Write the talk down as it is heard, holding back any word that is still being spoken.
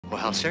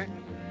Well, sir,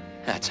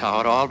 that's how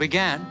it all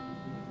began.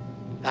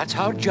 That's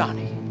how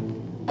Johnny,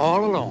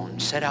 all alone,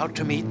 set out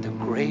to meet the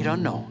great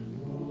unknown.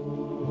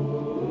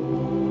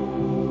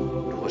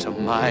 It was a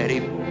mighty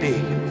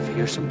big and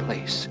fearsome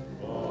place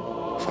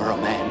for a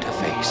man to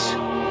face.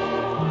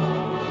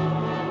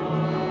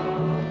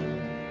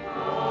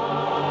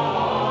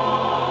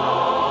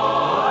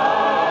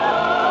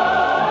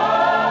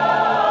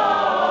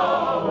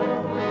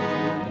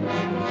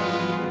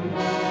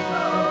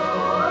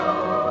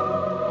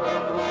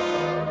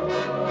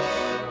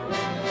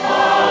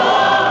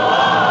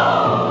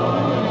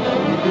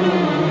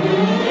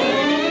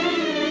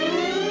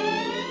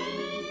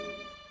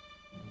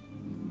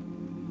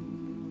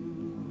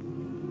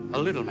 A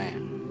little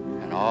man,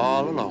 and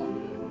all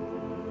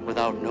alone,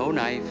 without no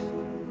knife,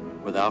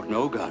 without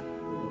no gun.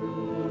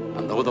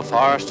 And though the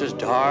forest is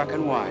dark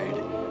and wide,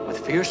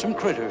 with fearsome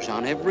critters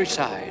on every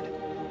side,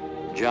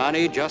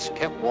 Johnny just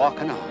kept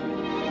walking on.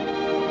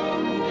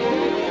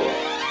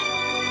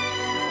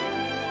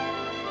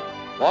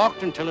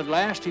 Walked until at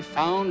last he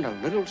found a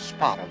little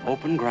spot of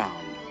open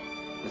ground,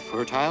 with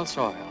fertile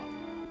soil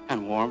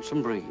and warmth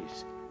and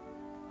breeze,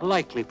 a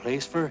likely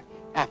place for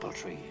apple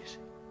trees.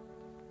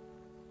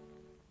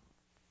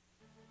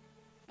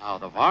 Now,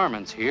 the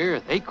Varmints here,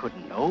 they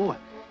couldn't know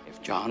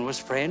if John was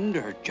friend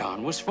or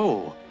John was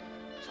foe.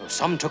 So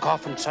some took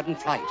off in sudden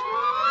flight.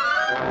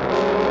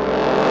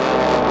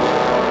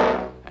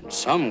 And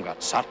some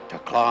got sot to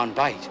claw and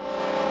bite.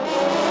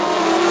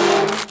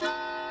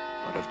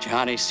 But if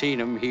Johnny seen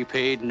 'em, he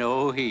paid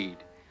no heed.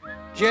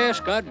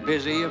 Just got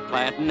busy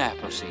a-planting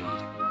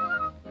Appleseed.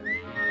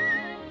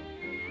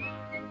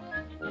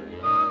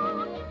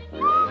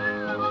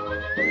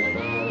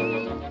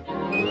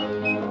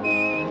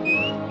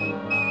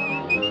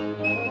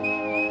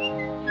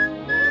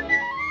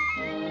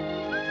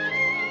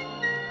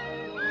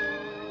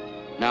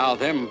 Now,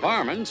 them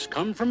Varmints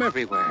come from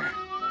everywhere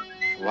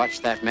to watch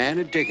that man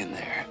a-digging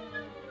there.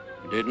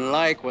 Didn't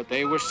like what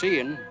they were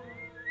seeing,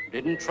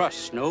 didn't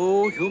trust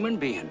no human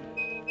being.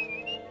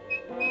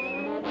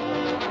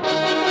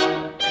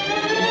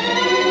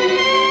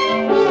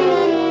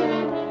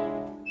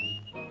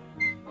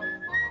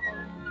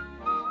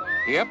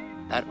 Yep,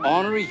 that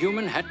ornery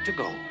human had to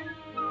go.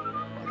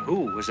 But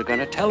who was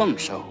gonna tell him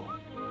so?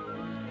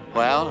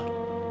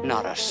 Well,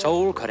 not a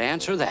soul could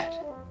answer that.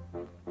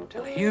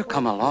 Till here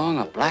come along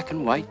a black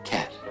and white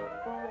cat.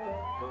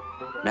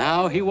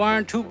 Now, he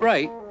warn't too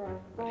bright,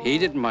 but he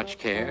didn't much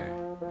care.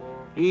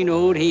 He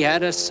knowed he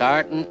had a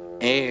sartain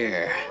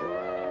air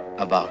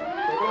about him.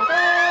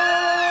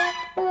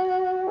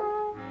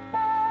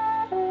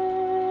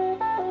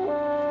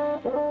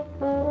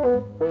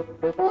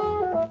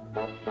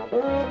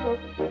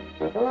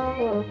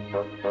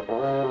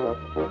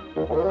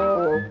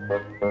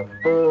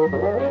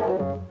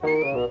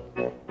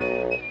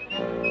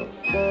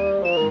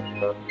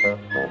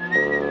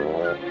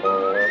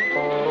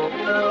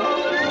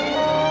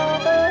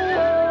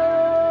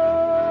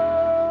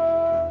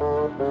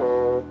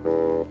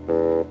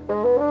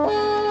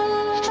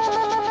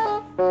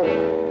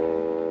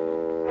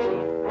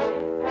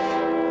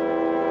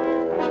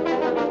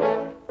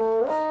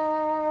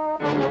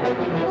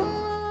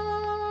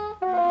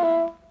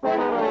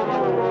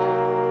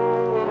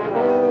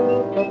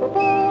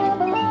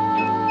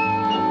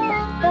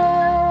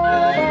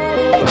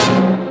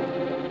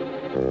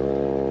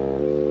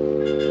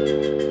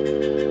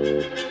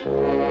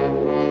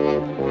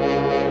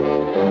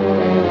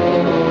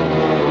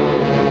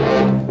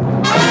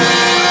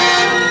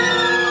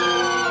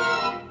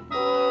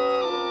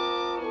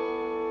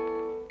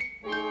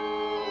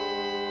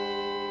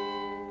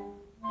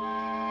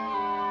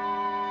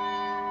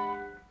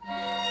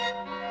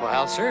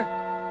 Well, sir,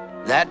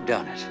 that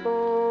done it.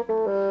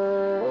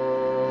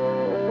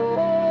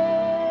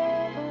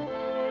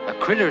 The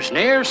critters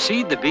ne'er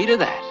seed the beat of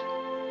that.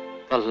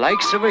 The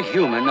likes of a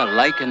human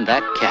a-liking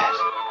that cat.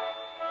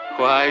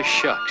 Why,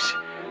 shucks,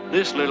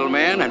 this little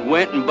man had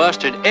went and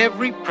busted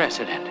every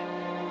precedent.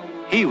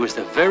 He was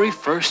the very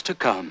first to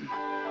come,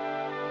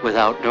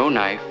 without no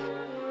knife,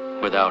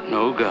 without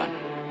no gun.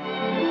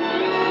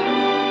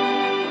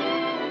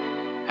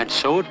 And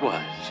so it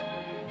was.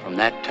 From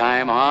that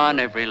time on,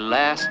 every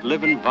last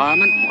living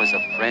varmint was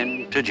a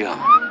friend to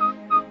John.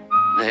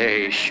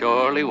 They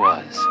surely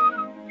was.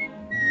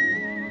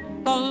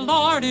 The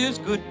Lord is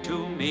good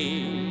to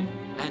me,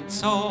 and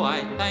so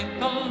I thank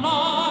the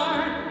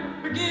Lord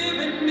for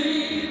giving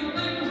me the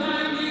things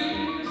I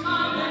need.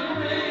 Sun and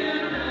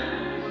rain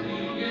and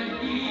sea, and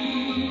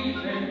He's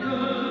been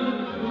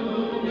good to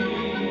me.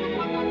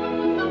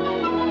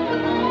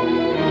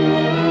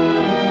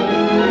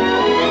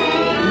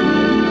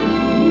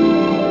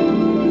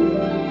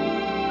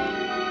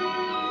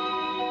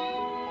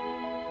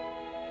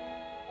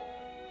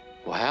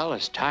 Well,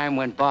 as time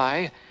went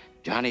by,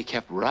 Johnny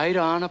kept right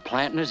on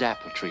a-planting his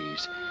apple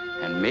trees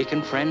and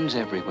making friends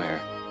everywhere.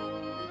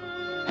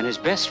 And his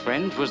best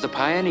friends was the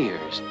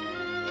pioneers.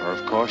 For,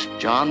 of course,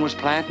 John was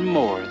planting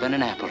more than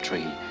an apple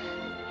tree.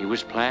 He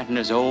was planting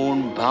his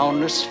own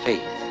boundless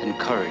faith and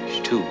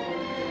courage, too.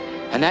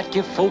 And that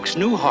give folks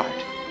new heart,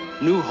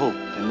 new hope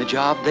in the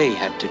job they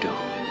had to do.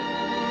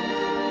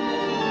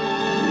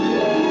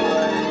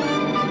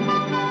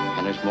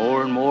 And as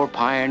more and more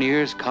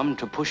pioneers come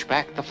to push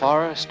back the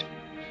forest,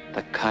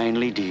 the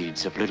kindly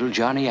deeds of little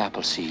Johnny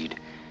Appleseed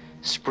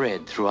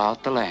spread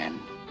throughout the land.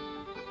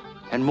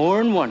 And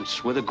more than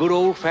once, with a good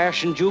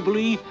old-fashioned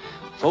jubilee,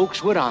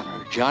 folks would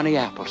honor Johnny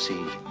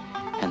Appleseed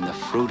and the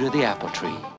fruit of the apple tree.